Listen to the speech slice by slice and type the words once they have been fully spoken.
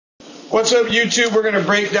What's up, YouTube? We're going to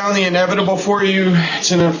break down the inevitable for you.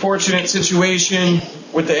 It's an unfortunate situation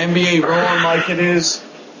with the NBA rolling like it is.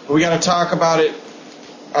 We got to talk about it.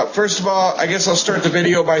 First of all, I guess I'll start the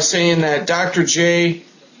video by saying that Dr. J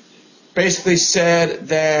basically said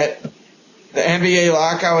that the NBA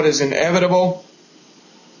lockout is inevitable.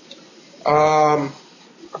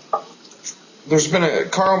 There's been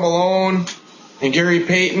Karl Malone and Gary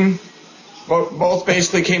Payton. Both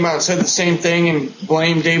basically came out and said the same thing and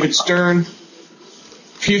blamed David Stern. A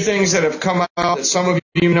few things that have come out that some of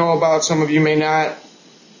you know about, some of you may not.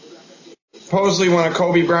 Supposedly one of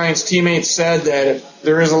Kobe Bryant's teammates said that if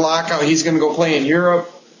there is a lockout, he's going to go play in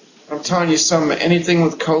Europe. I'm telling you something, anything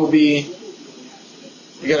with Kobe,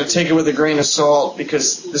 you got to take it with a grain of salt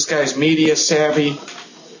because this guy's media savvy.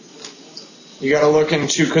 You got to look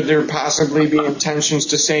into could there possibly be intentions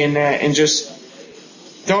to saying that, and just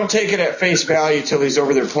don't take it at face value till he's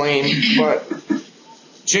over there playing. But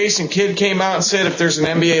Jason Kidd came out and said if there's an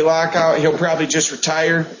NBA lockout, he'll probably just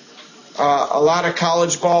retire. A lot of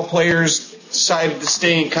college ball players decided to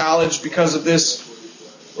stay in college because of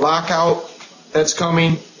this lockout that's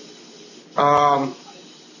coming.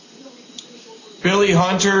 Billy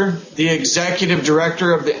Hunter, the executive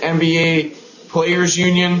director of the NBA Players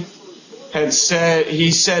Union, said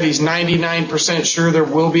he's 99% sure there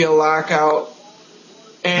will be a lockout.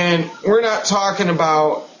 And we're not talking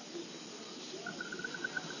about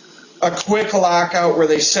a quick lockout where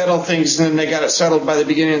they settle things and then they got it settled by the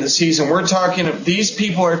beginning of the season. These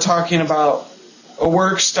people are talking about a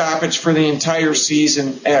work stoppage for the entire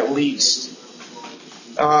season at least.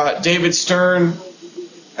 David Stern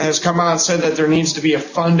has come out and said that there needs to be a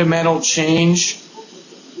fundamental change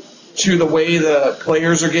to the way the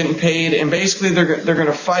players are getting paid, and basically they're going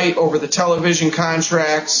to fight over the television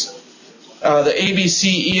contracts. The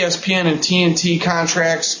ABC, ESPN, and TNT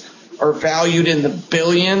contracts are valued in the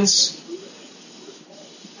billions.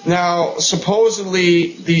 Now,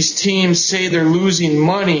 supposedly these teams say they're losing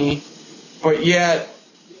money, but yet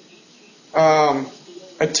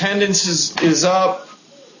attendance is up,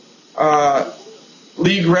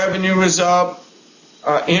 league revenue is up,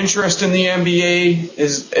 interest in the NBA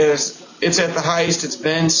is it's at the highest it's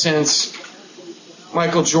been since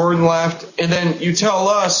Michael Jordan left. And then you tell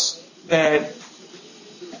us that,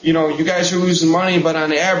 you guys are losing money, but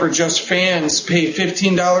on average, us fans pay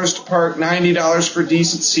 $15 to park, $90 for a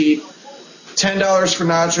decent seat, $10 for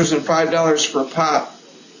nachos, and $5 for a pop.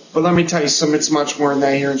 But let me tell you something, it's much more than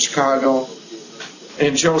that here in Chicago.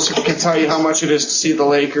 And Joseph can tell you how much it is to see the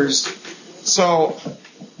Lakers. So,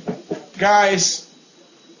 guys,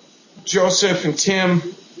 Joseph and Tim,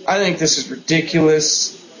 I think this is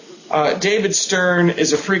ridiculous. David Stern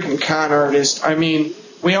is a freaking con artist. I mean,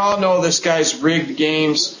 we all know this guy's rigged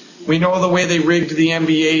games. We know the way they rigged the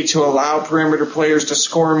NBA to allow perimeter players to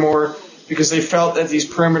score more because they felt that these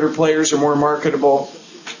perimeter players are more marketable.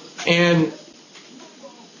 And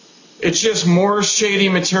it's just more shady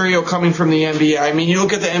material coming from the NBA. I mean, you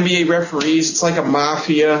look at the NBA referees, it's like a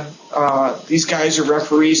mafia. These guys are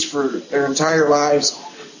referees for their entire lives.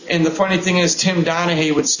 And the funny thing is, Tim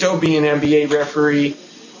Donaghy would still be an NBA referee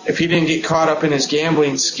if he didn't get caught up in his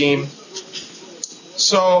gambling scheme.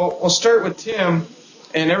 So we'll start with Tim,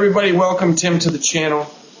 and everybody welcome Tim to the channel.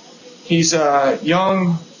 He's a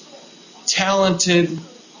young, talented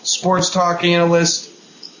sports talk analyst,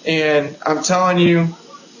 and I'm telling you,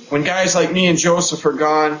 when guys like me and Joseph are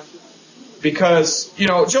gone, because,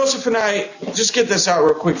 Joseph and I, just get this out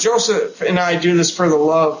real quick, Joseph and I do this for the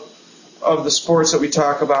love of the sports that we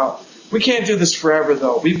talk about. We can't do this forever,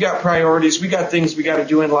 though. We've got priorities. We got things we got to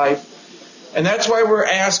do in life. And that's why we're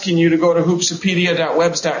asking you to go to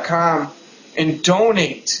hoopsopedia.webs.com and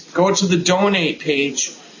donate. Go to the donate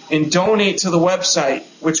page and donate to the website,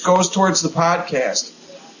 which goes towards the podcast,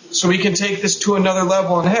 so we can take this to another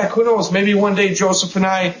level. And heck, who knows, maybe one day Joseph and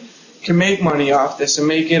I can make money off this and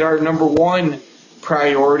make it our number one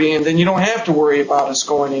priority, and then you don't have to worry about us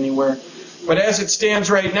going anywhere. But as it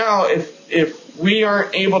stands right now, if we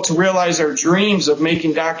aren't able to realize our dreams of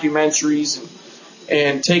making documentaries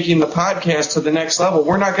and taking the podcast to the next level,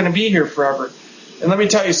 we're not going to be here forever. And let me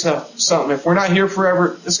tell you something. If we're not here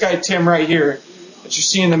forever, this guy Tim right here that you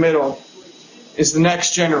see in the middle is the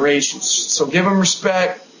next generation. So give him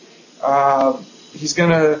respect. He's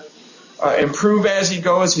going to improve as he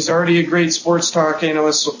goes. He's already a great sports talk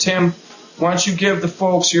analyst. So Tim, why don't you give the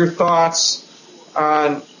folks your thoughts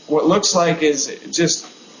on what looks like is just,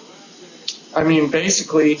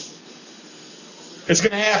 basically, it's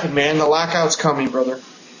going to happen, man. The lockout's coming, brother.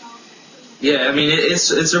 Yeah,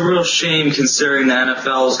 it's a real shame considering the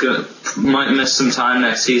NFL might miss some time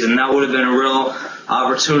next season. That would have been a real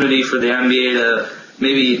opportunity for the NBA to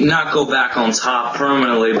maybe not go back on top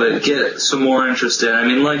permanently, but get some more interest in. I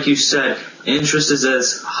mean, like you said, interest is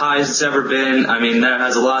as high as it's ever been. I mean, that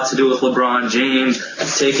has a lot to do with LeBron James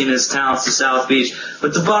taking his talents to South Beach.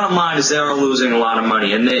 But the bottom line is they are losing a lot of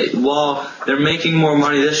money. And while they're making more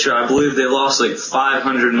money this year, I believe they lost like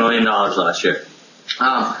 $500 million last year.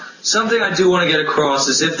 Something I do want to get across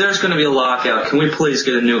is if there's going to be a lockout, can we please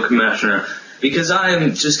get a new commissioner? Because I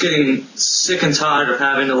am just getting sick and tired of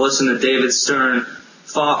having to listen to David Stern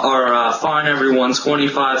fine everyone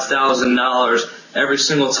 $25,000 every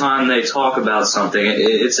single time they talk about something.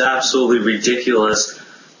 It's absolutely ridiculous.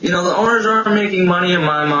 The owners aren't making money in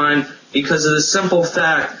my mind because of the simple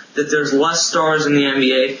fact that there's less stars in the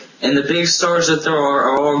NBA, and the big stars that there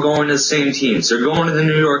are all going to the same teams. They're going to the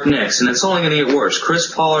New York Knicks, and it's only going to get worse.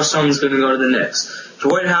 Chris Paul or someone's going to go to the Knicks.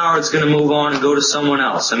 Dwight Howard's going to move on and go to someone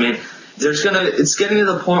else. I mean, it's getting to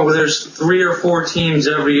the point where there's 3 or 4 teams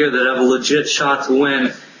every year that have a legit shot to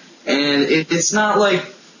win, and it's not like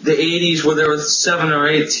the 80s where there were 7 or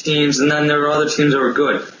 8 teams and then there were other teams that were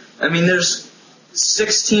good. I mean, there's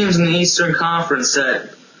 6 teams in the Eastern Conference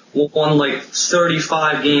that won like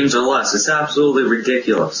 35 games or less. It's absolutely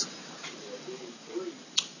ridiculous.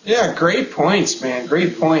 Yeah, great points, man.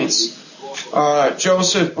 Great points.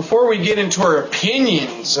 Joseph, before we get into our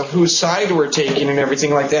opinions of whose side we're taking and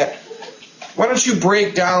everything like that, why don't you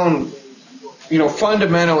break down,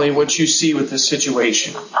 fundamentally what you see with this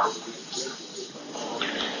situation?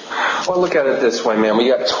 Well, look at it this way, man. We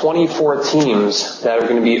got 24 teams that are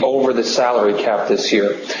going to be over the salary cap this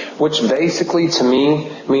year, which basically, to me,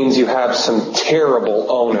 means you have some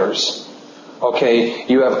terrible owners. Okay?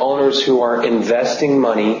 You have owners who are investing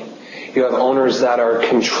money. You have owners that are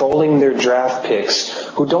controlling their draft picks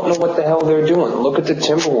who don't know what the hell they're doing. Look at the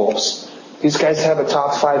Timberwolves. These guys have a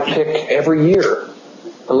top 5 pick every year.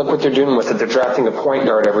 And look what they're doing with it. They're drafting a point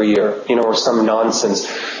guard every year, or some nonsense.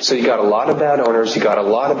 So you got a lot of bad owners. You got a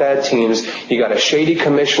lot of bad teams. You got a shady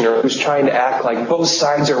commissioner who's trying to act like both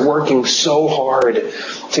sides are working so hard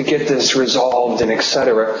to get this resolved and et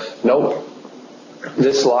cetera. Nope.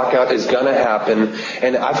 This lockout is going to happen.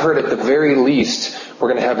 And I've heard at the very least we're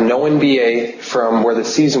going to have no NBA from where the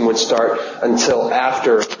season would start until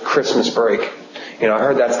after Christmas break. I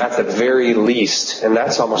heard that's at the very least, and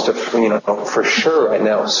that's almost for sure right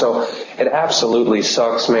now. So it absolutely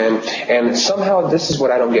sucks, man. And somehow this is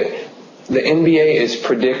what I don't get. The NBA is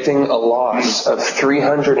predicting a loss of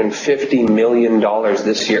 $350 million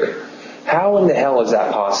this year. How in the hell is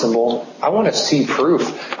that possible? I want to see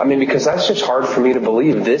proof. I mean, because that's just hard for me to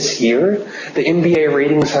believe. This year, the NBA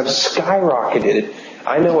ratings have skyrocketed.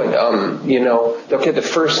 I know it, look at the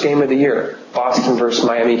first game of the year, Boston versus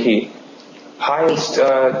Miami Heat. Highest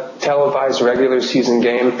televised regular season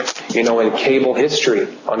game, in cable history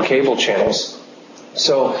on cable channels.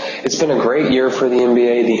 So it's been a great year for the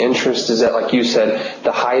NBA. The interest is at, like you said,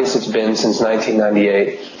 the highest it's been since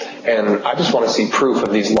 1998. And I just want to see proof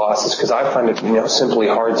of these losses because I find it, simply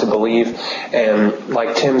hard to believe. And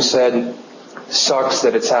like Tim said, sucks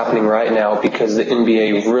that it's happening right now because the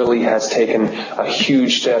NBA really has taken a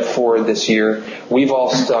huge step forward this year. We've all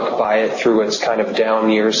stuck by it through its kind of down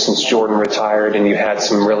years since Jordan retired, and you had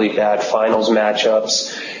some really bad finals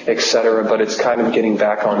matchups, etc. But it's kind of getting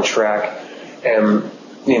back on track. And,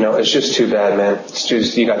 it's just too bad, man. It's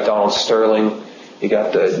just, you got Donald Sterling. You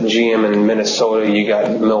got the GM in Minnesota. You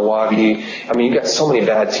got Milwaukee. I mean, you got so many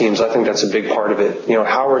bad teams. I think that's a big part of it.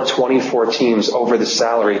 How are 24 teams over the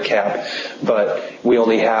salary cap, but we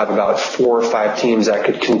only have about 4 or 5 teams that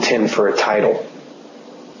could contend for a title?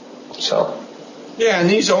 So. Yeah, and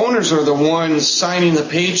these owners are the ones signing the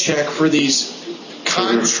paycheck for these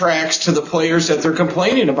contracts to the players that they're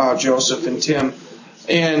complaining about, Joseph and Tim.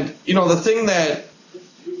 And, the thing that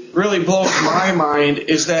really blows my mind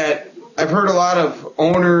is that I've heard a lot of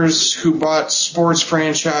owners who bought sports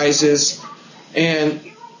franchises, and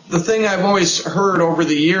the thing I've always heard over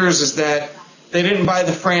the years is that they didn't buy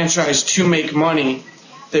the franchise to make money.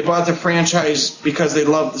 They bought the franchise because they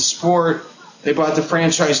love the sport. They bought the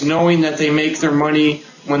franchise knowing that they make their money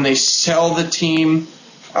when they sell the team.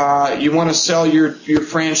 You want to sell your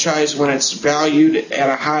franchise when it's valued at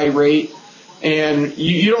a high rate, and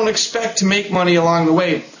you don't expect to make money along the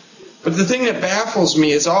way. But the thing that baffles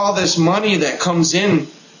me is all this money that comes in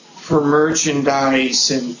for merchandise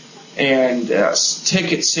and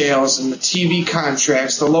ticket sales and the TV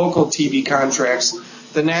contracts, the local TV contracts,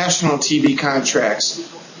 the national TV contracts.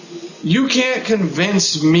 You can't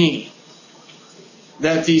convince me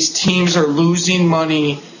that these teams are losing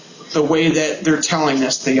money the way that they're telling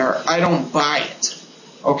us they are. I don't buy it.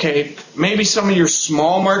 Okay? Maybe some of your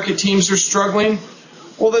small market teams are struggling.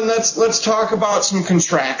 Well, then let's talk about some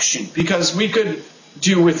contraction, because we could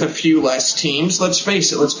do with a few less teams. Let's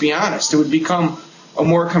face it, let's be honest. It would become a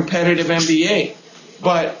more competitive NBA.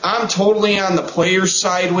 But I'm totally on the players'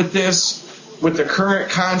 side with this, with the current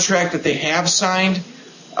contract that they have signed.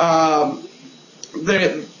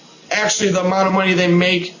 Actually, the amount of money they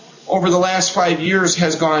make over the last 5 years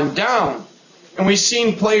has gone down. And we've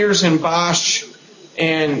seen players in Bosch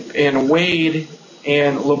and Wade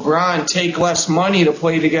and LeBron take less money to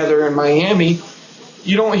play together in Miami.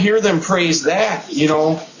 You don't hear them praise that,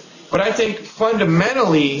 But I think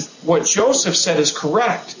fundamentally what Joseph said is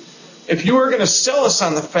correct. If you are going to sell us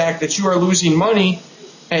on the fact that you are losing money,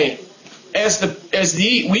 hey,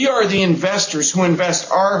 we are the investors who invest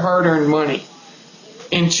our hard-earned money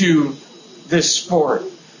into this sport.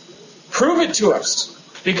 Prove it to us.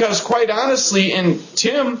 Because quite honestly, and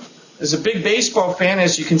Tim is a big baseball fan,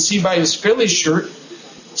 as you can see by his Phillies shirt.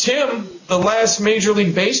 Tim, the last Major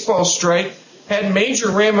League Baseball strike, had major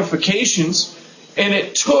ramifications, and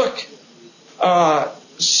it took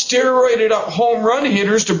steroided up home run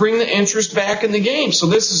hitters to bring the interest back in the game. So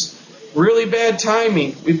this is really bad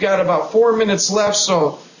timing. We've got about 4 minutes left,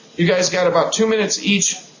 so you guys got about 2 minutes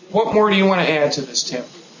each. What more do you want to add to this, Tim?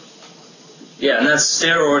 Yeah, and that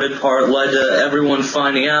steroided part led to everyone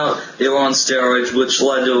finding out they were on steroids, which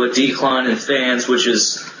led to a decline in fans, which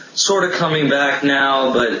is sort of coming back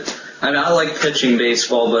now. But I like pitching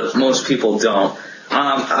baseball, but most people don't.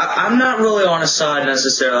 I'm not really on a side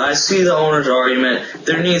necessarily. I see the owner's argument.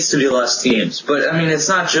 There needs to be less teams. But, it's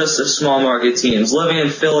not just the small market teams. Living in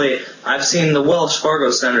Philly, I've seen the Wells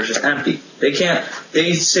Fargo Center just empty.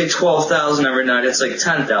 They say 12,000 every night. It's like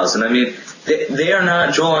 10,000. They are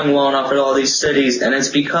not drawing well enough at all these cities, and it's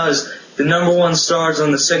because the number one stars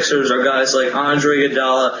on the Sixers are guys like Andre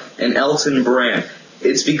Iguodala and Elton Brand.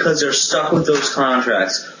 It's because they're stuck with those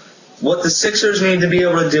contracts. What the Sixers need to be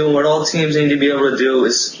able to do, and what all teams need to be able to do,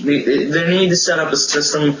 is they need to set up a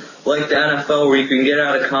system like the NFL where you can get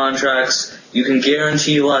out of contracts, you can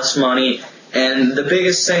guarantee less money, and the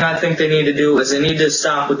biggest thing I think they need to do is they need to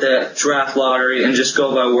stop with that draft lottery and just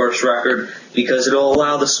go by worst record, because it'll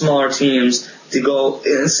allow the smaller teams to go,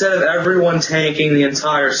 instead of everyone tanking the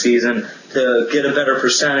entire season to get a better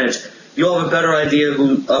percentage, you'll have a better idea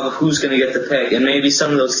of who's going to get the pick, and maybe some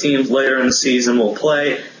of those teams later in the season will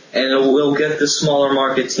play, and it will get the smaller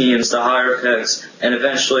market teams the higher picks, and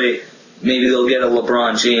eventually maybe they'll get a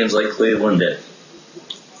LeBron James like Cleveland did.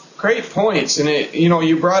 Great points. And,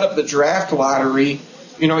 you brought up the draft lottery.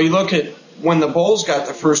 You look at when the Bulls got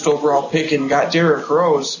the first overall pick and got Derrick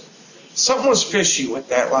Rose, something was fishy with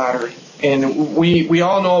that lottery. And we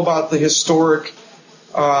all know about the historic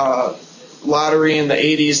lottery in the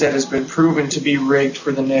 80s that has been proven to be rigged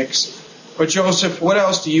for the Knicks. But, Joseph, what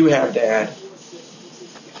else do you have to add?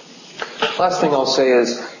 Last thing I'll say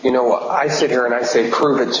is, I sit here and I say,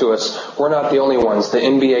 prove it to us. We're not the only ones. The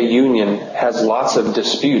NBA union has lots of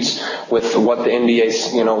disputes with what the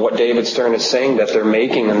NBA, what David Stern is saying that they're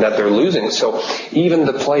making and that they're losing. So even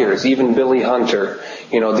the players, even Billy Hunter,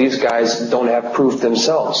 these guys don't have proof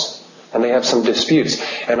themselves, and they have some disputes.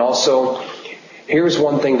 And also, here's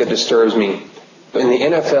one thing that disturbs me. In the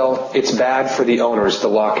NFL, it's bad for the owners, the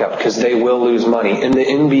lockout, because they will lose money. In the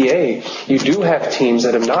NBA, you do have teams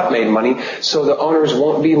that have not made money, so the owners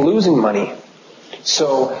won't be losing money.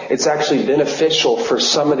 So it's actually beneficial for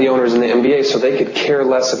some of the owners in the NBA, so they could care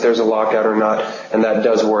less if there's a lockout or not, and that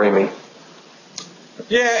does worry me.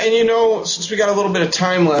 Yeah, and since we got a little bit of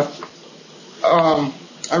time left,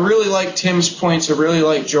 I really like Tim's points. I really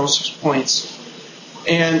like Joseph's points.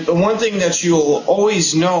 And the one thing that you'll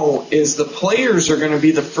always know is the players are going to be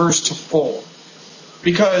the first to fold.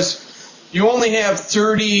 Because you only have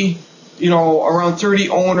 30, around 30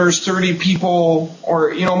 owners, 30 people,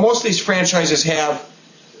 or, most of these franchises have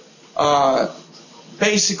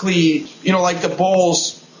basically, like the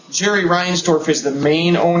Bulls, Jerry Reinsdorf is the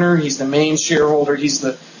main owner. He's the main shareholder. He's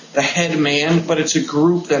the head man, but it's a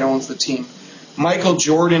group that owns the team. Michael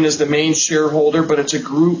Jordan is the main shareholder, but it's a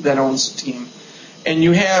group that owns the team. And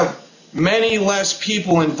you have many less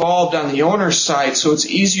people involved on the owner's side, so it's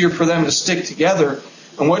easier for them to stick together.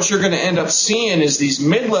 And what you're going to end up seeing is these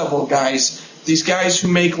mid-level guys, these guys who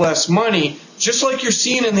make less money, just like you're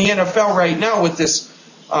seeing in the NFL right now with this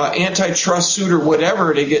antitrust suit or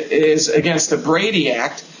whatever it is against the Brady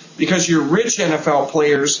Act, because your rich NFL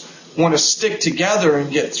players want to stick together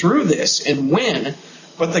and get through this and win.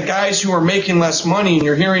 But the guys who are making less money, and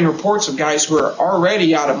you're hearing reports of guys who are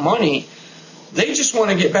already out of money, they just want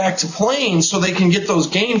to get back to playing so they can get those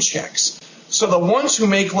game checks. So the ones who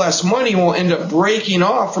make less money will end up breaking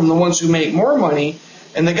off from the ones who make more money,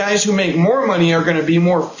 and the guys who make more money are going to be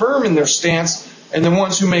more firm in their stance, and the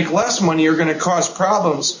ones who make less money are going to cause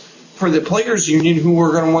problems for the players union who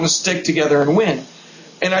are going to want to stick together and win.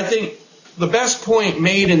 And I think the best point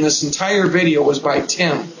made in this entire video was by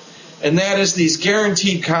Tim, and that is these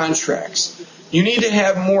guaranteed contracts. You need to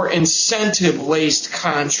have more incentive-laced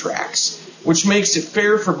contracts, which makes it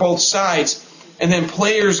fair for both sides, and then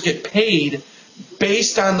players get paid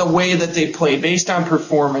based on the way that they play, based on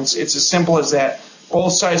performance. It's as simple as that.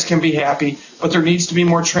 Both sides can be happy, but there needs to be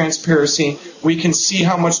more transparency. We can see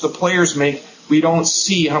how much the players make. We don't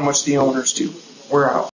see how much the owners do. We're out.